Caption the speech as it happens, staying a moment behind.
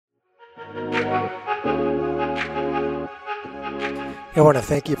I want to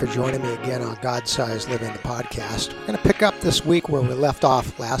thank you for joining me again on God-Sized Living, the podcast. We're going to pick up this week where we left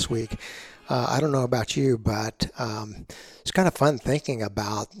off last week. I don't know about you, but it's kind of fun thinking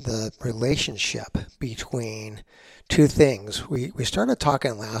about the relationship between two things. We started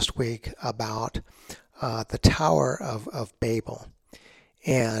talking last week about the Tower of Babel.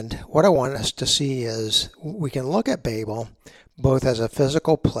 And what I want us to see is we can look at Babel both as a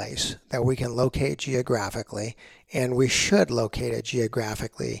physical place that we can locate geographically, and we should locate it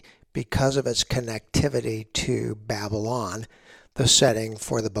geographically because of its connectivity to Babylon, the setting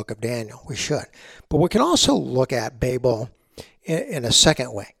for the book of Daniel. We should. But we can also look at Babel in a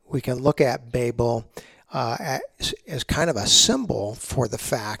second way. We can look at Babel as kind of a symbol for the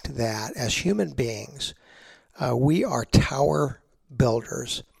fact that as human beings, we are tower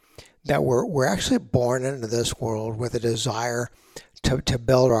builders, that we're actually born into this world with a desire to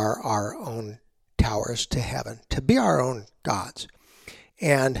build our own towers to heaven, to be our own gods.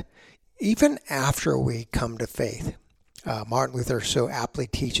 And even after we come to faith, Martin Luther so aptly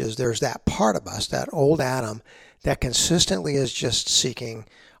teaches there's that part of us, that old Adam, that consistently is just seeking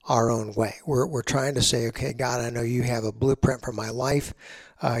our own way. We're trying to say, okay, God, I know you have a blueprint for my life.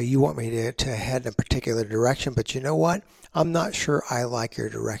 You want me to head in a particular direction, but you know what? I'm not sure I like your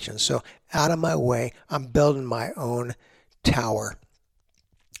direction. So out of my way, I'm building my own tower.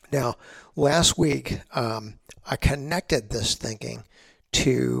 Now, last week, I connected this thinking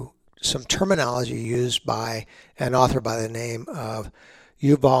to some terminology used by an author by the name of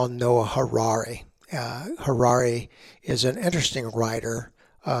Yuval Noah Harari. Harari is an interesting writer,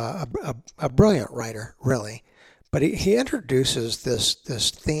 a brilliant writer, really. But he introduces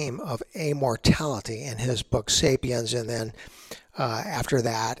this theme of amortality in his book Sapiens, and then after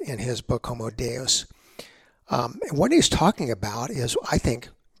that in his book Homo Deus. And what he's talking about is, I think,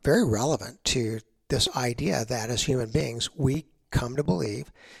 very relevant to this idea that as human beings, we come to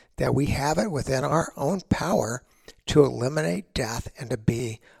believe that we have it within our own power to eliminate death and to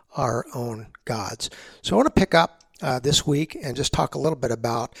be our own gods. So I want to pick up this week and just talk a little bit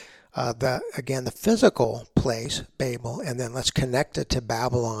about the physical place, Babel, and then let's connect it to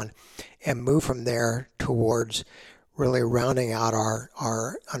Babylon and move from there towards really rounding out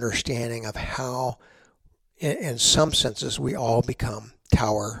our understanding of how, in some senses, we all become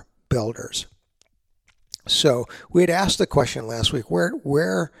tower builders. So we had asked the question last week,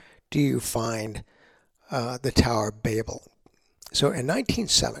 where do you find the Tower of Babel? So in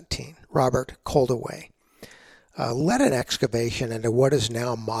 1917, Robert Koldewey led an excavation into what is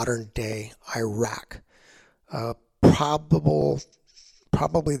now modern-day Iraq, probably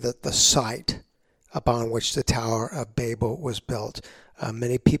the site upon which the Tower of Babel was built.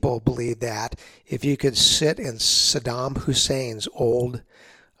 Many people believe that if you could sit in Saddam Hussein's old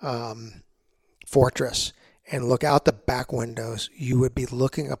fortress and look out the back windows, you would be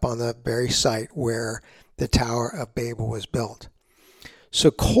looking upon the very site where the Tower of Babel was built. So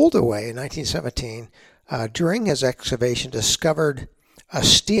Koldewey in 1917, during his excavation, discovered a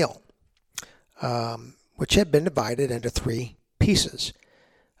stele, which had been divided into three pieces.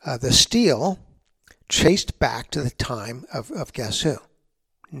 The stele traced back to the time of guess who?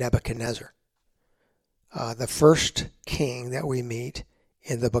 Nebuchadnezzar, the first king that we meet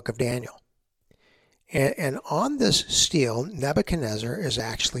in the book of Daniel. And on this stele, Nebuchadnezzar is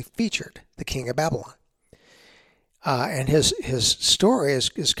actually featured, the king of Babylon. And his story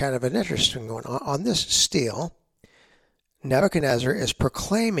is kind of an interesting one. On this stele, Nebuchadnezzar is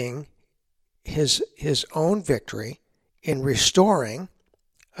proclaiming his own victory in restoring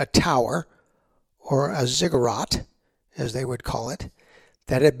a tower, or a ziggurat, as they would call it,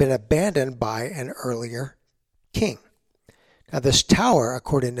 that had been abandoned by an earlier king. Now, this tower,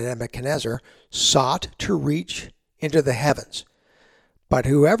 according to Nebuchadnezzar, sought to reach into the heavens. But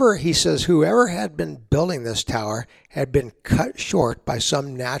whoever had been building this tower had been cut short by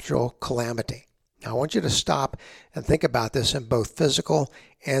some natural calamity. Now, I want you to stop and think about this in both physical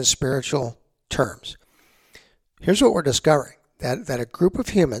and spiritual terms. Here's what we're discovering, that a group of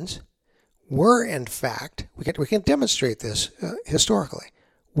humans were, in fact, we can demonstrate this historically,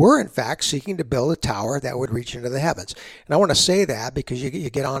 were in fact seeking to build a tower that would reach into the heavens. And I want to say that because you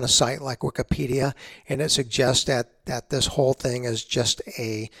get on a site like Wikipedia and it suggests that this whole thing is just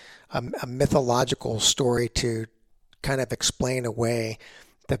a mythological story to kind of explain away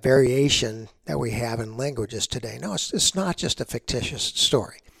the variation that we have in languages today. No, it's not just a fictitious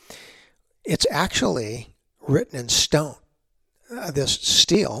story. It's actually written in stone. This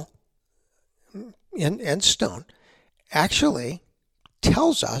stele in stone actually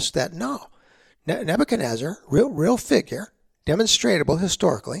tells us that no, Nebuchadnezzar, real figure, demonstratable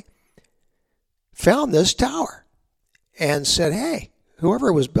historically, found this tower and said, hey,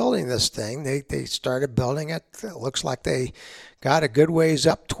 whoever was building this thing, they started building it. It looks like they got a good ways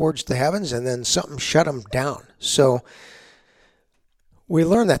up towards the heavens, and then something shut them down. So we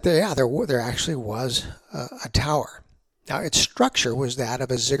learned that there actually was a tower. Now, its structure was that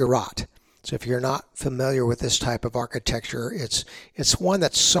of a ziggurat. So if you're not familiar with this type of architecture, it's one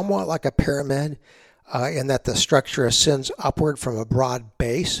that's somewhat like a pyramid in that the structure ascends upward from a broad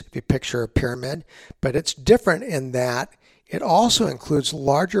base, if you picture a pyramid. But it's different in that it also includes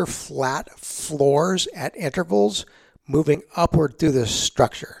larger flat floors at intervals moving upward through the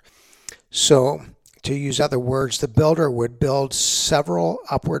structure. So to use other words, the builder would build several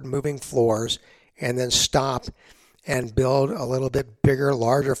upward moving floors and then stop and build a little bit bigger,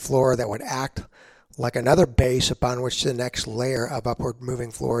 larger floor that would act like another base upon which the next layer of upward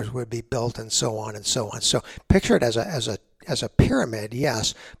moving floors would be built, and so on and so on. So picture it as a pyramid,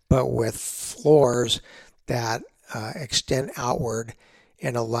 yes, but with floors that extend outward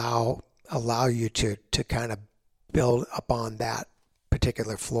and allow you to kind of build upon that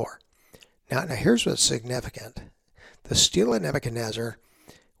particular floor. Now here's what's significant. The stele of Nebuchadnezzar,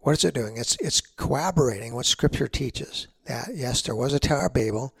 what is it doing? It's corroborating what Scripture teaches, that yes, there was a Tower of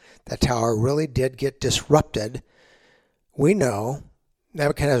Babel. That tower really did get disrupted. We know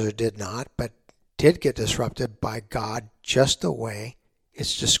Nebuchadnezzar did not, but did get disrupted by God just the way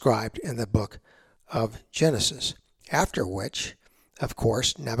it's described in the book of Genesis. After which, of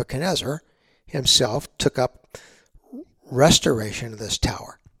course, Nebuchadnezzar himself took up restoration of this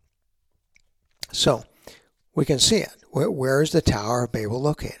tower. So we can see it. Where is the Tower of Babel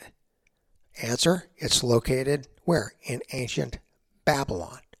located? Answer, it's located where? In ancient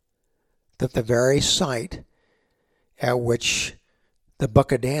Babylon. The very site at which the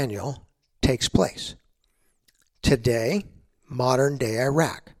book of Daniel takes place. Today, modern day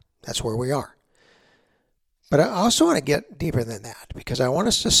Iraq. That's where we are. But I also want to get deeper than that, because I want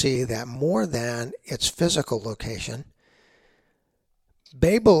us to see that more than its physical location,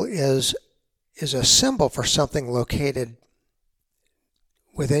 Babel is a symbol for something located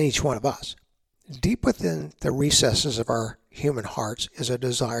within each one of us. Deep within the recesses of our human hearts is a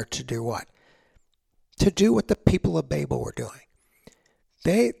desire to do what? To do what the people of Babel were doing.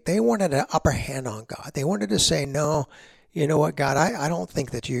 They wanted an upper hand on God. They wanted to say, no, you know what, God, I don't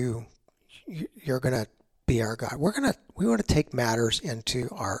think that you're going to be our God. We want to take matters into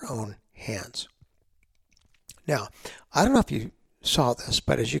our own hands. Now, I don't know if you saw this,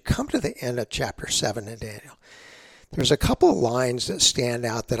 but as you come to the end of chapter 7 in Daniel, there's a couple of lines that stand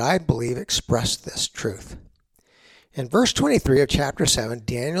out that I believe express this truth. In verse 23 of chapter 7,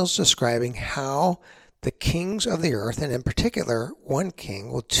 Daniel's describing how the kings of the earth, and in particular one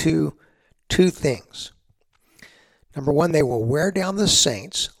king, will do two things. Number one, they will wear down the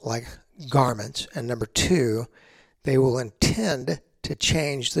saints like garments, and number two, they will intend to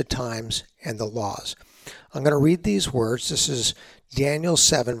change the times and the laws. I'm going to read these words. This is Daniel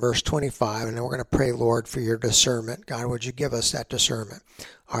 7, verse 25, and then we're going to pray, Lord, for your discernment. God, would you give us that discernment?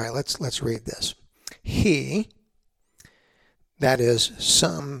 All right, let's read this. He, that is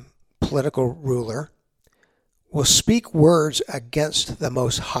some political ruler, will speak words against the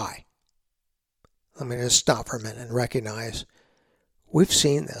Most High. Let me just stop for a minute and recognize we've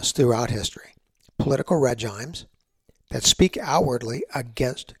seen this throughout history. Political regimes that speak outwardly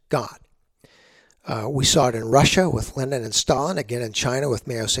against God. We saw it in Russia with Lenin and Stalin, again in China with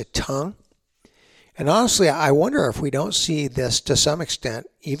Mao Zedong. And honestly, I wonder if we don't see this to some extent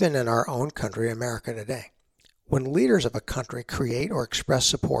even in our own country, America, today. When leaders of a country create or express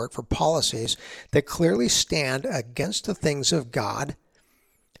support for policies that clearly stand against the things of God,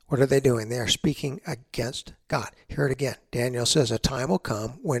 what are they doing? They are speaking against God. Hear it again. Daniel says a time will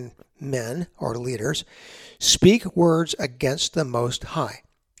come when men or leaders speak words against the Most High.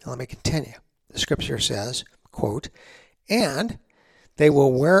 Now, let me continue. The scripture says, quote, and they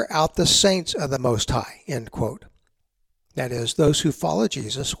will wear out the saints of the Most High, end quote. That is, those who follow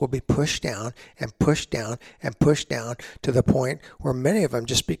Jesus will be pushed down and pushed down and pushed down to the point where many of them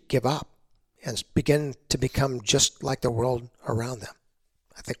just give up and begin to become just like the world around them.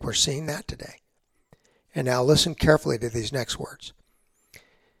 I think we're seeing that today. And now listen carefully to these next words.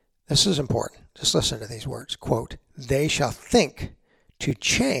 This is important. Just listen to these words. Quote, they shall think to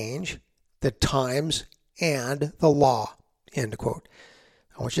change the times and the law, end quote.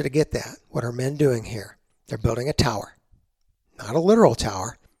 I want you to get that. What are men doing here? They're building a tower. Not a literal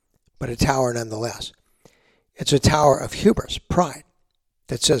tower, but a tower nonetheless. It's a tower of hubris, pride,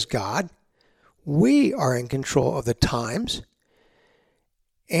 that says, God, we are in control of the times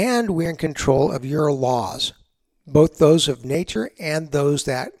and we're in control of your laws, both those of nature and those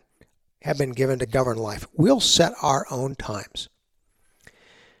that have been given to govern life. We'll set our own times.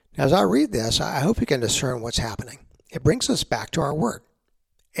 As I read this, I hope you can discern what's happening. It brings us back to our word,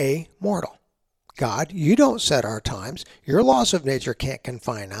 amortal. God, you don't set our times. Your laws of nature can't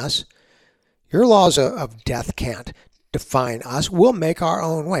confine us. Your laws of death can't define us. We'll make our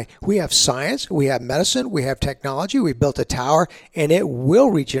own way. We have science, we have medicine, we have technology. We built a tower, and it will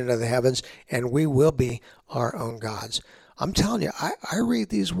reach into the heavens, and we will be our own gods. I'm telling you, I read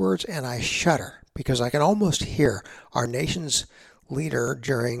these words and I shudder because I can almost hear our nation's leader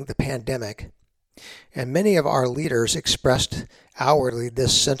during the pandemic. And many of our leaders expressed outwardly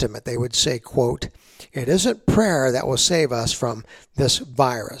this sentiment. They would say, quote, "It isn't prayer that will save us from this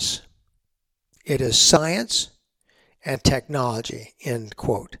virus. It is science and technology," end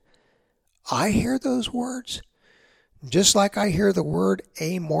quote. I hear those words just like I hear the word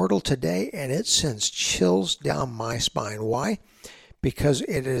amortal today, and it sends chills down my spine. Why? Because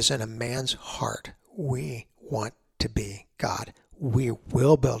it is in a man's heart. We want to be God. We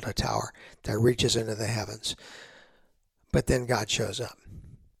will build a tower that reaches into the heavens. But then God shows up.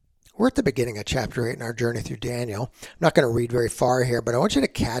 We're at the beginning of chapter 8 in our journey through Daniel. I'm not going to read very far here, but I want you to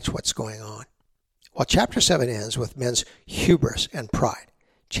catch what's going on. While chapter 7 ends with men's hubris and pride,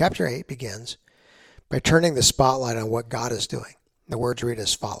 chapter 8 begins by turning the spotlight on what God is doing. The words read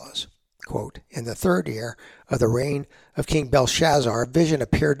as follows, quote, "In the 3rd year of the reign of King Belshazzar, a vision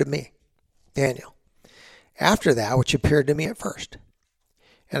appeared to me," Daniel, "after that which appeared to me at first.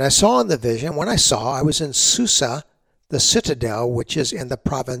 And I saw in the vision, when I saw, I was in Susa, the citadel, which is in the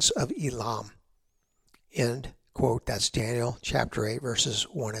province of Elam." End quote. That's Daniel chapter 8, verses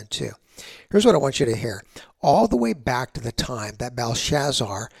 1 and 2. Here's what I want you to hear. All the way back to the time that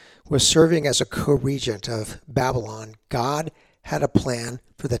Belshazzar was serving as a co-regent of Babylon, God had a plan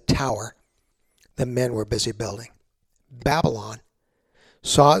for the tower the men were busy building. Babylon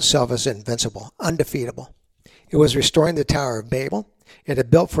saw itself as invincible, undefeatable. It was restoring the Tower of Babel. It had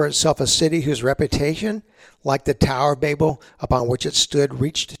built for itself a city whose reputation, like the Tower of Babel upon which it stood,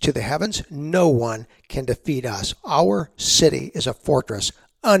 reached to the heavens. No one can defeat us. Our city is a fortress,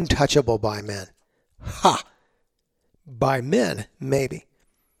 untouchable by men. Ha! By men, maybe,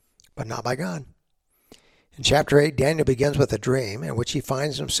 but not by God. In chapter 8, Daniel begins with a dream in which he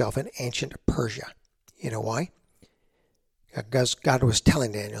finds himself in ancient Persia. You know why? Because God was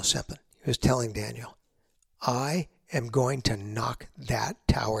telling Daniel something. He was telling Daniel, I am going to knock that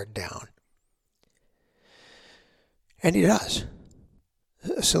tower down. And he does.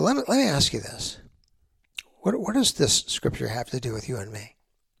 So let me ask you this. What does this scripture have to do with you and me?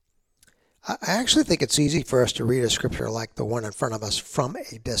 I actually think it's easy for us to read a scripture like the one in front of us from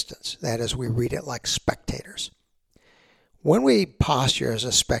a distance. That is, we read it like spectators. When we posture as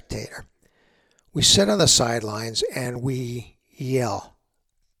a spectator, we sit on the sidelines and we yell,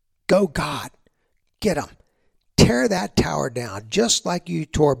 "Go God, get him. Tear that tower down, just like you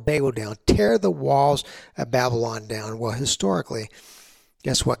tore Babel down. Tear the walls of Babylon down." Well, historically,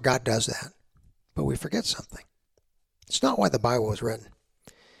 guess what? God does that. But we forget something. It's not why the Bible was written.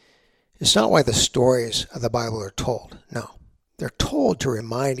 It's not why the stories of the Bible are told. No, they're told to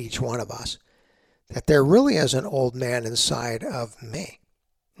remind each one of us that there really is an old man inside of me,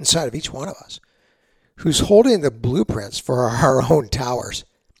 inside of each one of us, who's holding the blueprints for our own towers.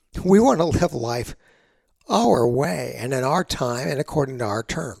 We want to live life our way and in our time and according to our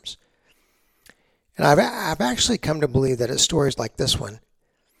terms. And I've actually come to believe that it's stories like this one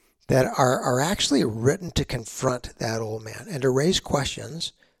that are actually written to confront that old man and to raise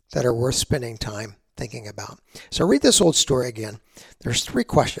questions that are worth spending time thinking about. So read this old story again. There's 3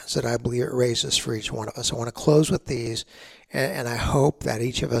 questions that I believe it raises for each one of us. I want to close with these, and I hope that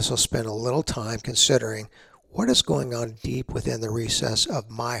each of us will spend a little time considering what is going on deep within the recess of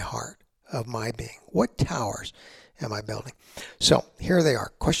my heart, of my being. What towers am I building? So here they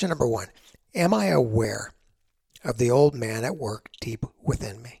are. Question number 1. Am I aware of the old man at work deep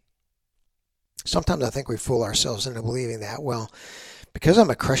within me? Sometimes I think we fool ourselves into believing that, well, because I'm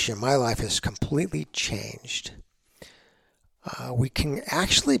a Christian, my life has completely changed. We can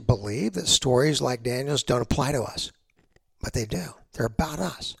actually believe that stories like Daniel's don't apply to us, but they do. They're about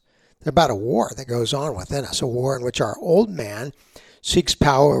us. They're about a war that goes on within us, a war in which our old man seeks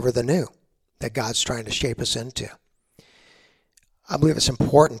power over the new that God's trying to shape us into. I believe it's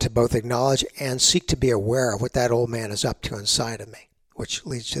important to both acknowledge and seek to be aware of what that old man is up to inside of me, which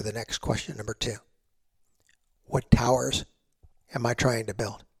leads to the next question, number 2. What towers am I trying to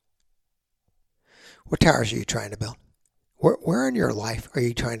build? What towers are you trying to build? Where in your life are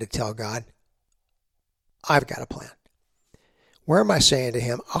you trying to tell God, I've got a plan? Where am I saying to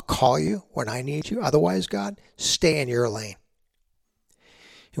him, I'll call you when I need you. Otherwise, God, stay in your lane.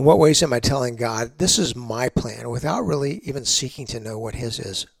 In what ways am I telling God, this is my plan, without really even seeking to know what his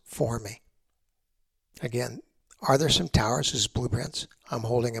is for me. Again, are there some towers as blueprints I'm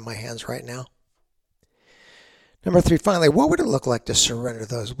holding in my hands right now? Number 3, finally, what would it look like to surrender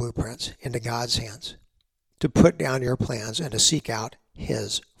those blueprints into God's hands, to put down your plans and to seek out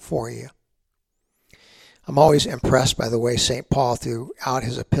His for you? I'm always impressed by the way St. Paul throughout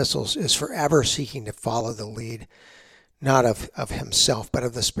his epistles is forever seeking to follow the lead, not of himself, but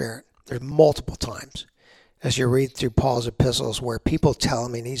of the Spirit. There's multiple times as you read through Paul's epistles where people tell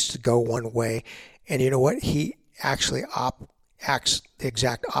him he needs to go one way, and you know what? He actually acts the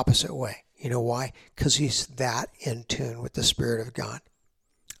exact opposite way. You know why? Because he's that in tune with the Spirit of God.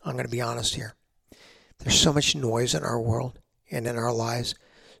 I'm going to be honest here. There's so much noise in our world and in our lives.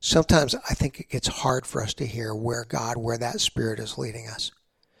 Sometimes I think it gets hard for us to hear where that Spirit is leading us.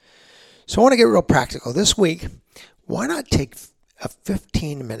 So I want to get real practical. This week, why not take a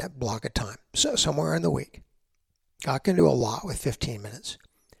 15-minute block of time, so somewhere in the week? God can do a lot with 15 minutes.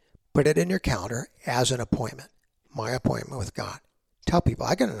 Put it in your calendar as an appointment, my appointment with God. Tell people,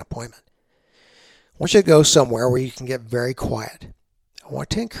 I got an appointment. I want you to go somewhere where you can get very quiet. I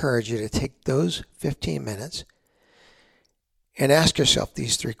want to encourage you to take those 15 minutes and ask yourself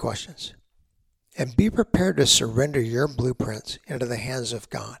these 3 questions. And be prepared to surrender your blueprints into the hands of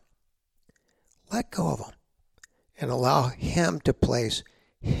God. Let go of them and allow Him to place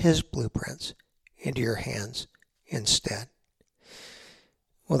His blueprints into your hands instead.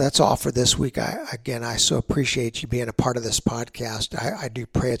 Well, that's all for this week. I so appreciate you being a part of this podcast. I do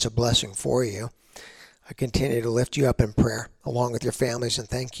pray it's a blessing for you. I continue to lift you up in prayer along with your families, and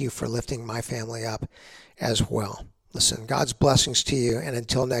thank you for lifting my family up as well. Listen, God's blessings to you, and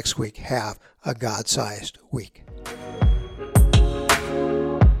until next week, have a God-sized week.